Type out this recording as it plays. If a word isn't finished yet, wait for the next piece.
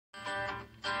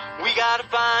gotta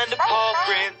find a paw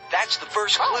print. That's the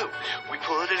first clue. We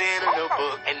put it in a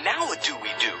notebook, and now what do we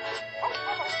do?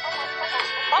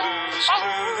 Blues,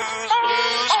 blues,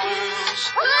 blues, blues.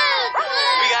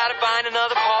 We gotta find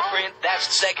another paw print. That's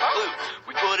the second clue.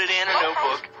 We put it in a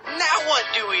notebook. Now what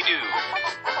do we do?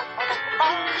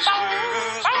 Blues,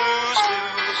 blues, blues,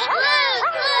 blues.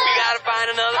 We gotta find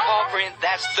another paw print.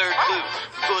 That's the third clue.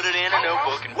 We put it in a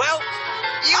notebook, and well,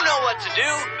 you know what to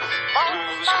do.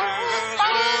 Blues, blues,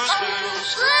 blues,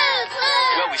 blues.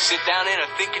 Well, we sit down in a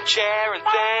thinking chair and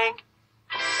think.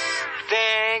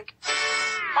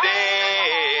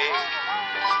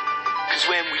 Cause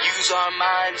when we use our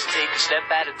minds, take a step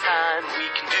at a time, we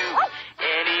can do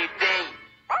anything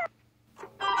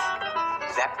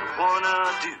that we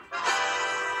wanna do.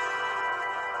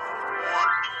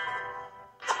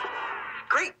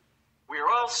 Great! We're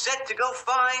all set to go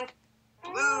find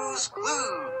Blue's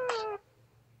Clues.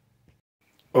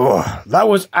 Ugh, that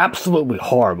was absolutely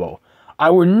horrible. I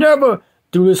would never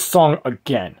do this song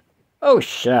again. Oh,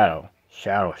 Shadow.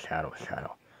 Shadow.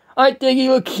 I think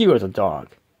you look cute as a dog.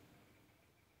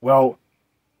 Well,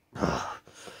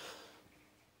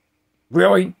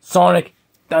 really, Sonic?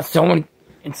 That's the only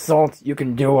insult you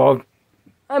can do?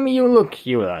 I mean, you look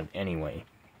cute anyway.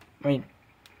 I mean,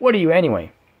 what are you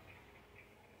anyway?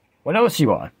 What else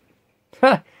you are?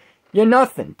 Ha! You're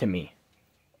nothing to me.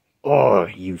 Oh,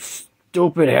 you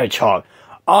stupid hedgehog.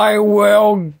 I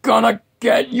will gonna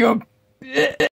get you.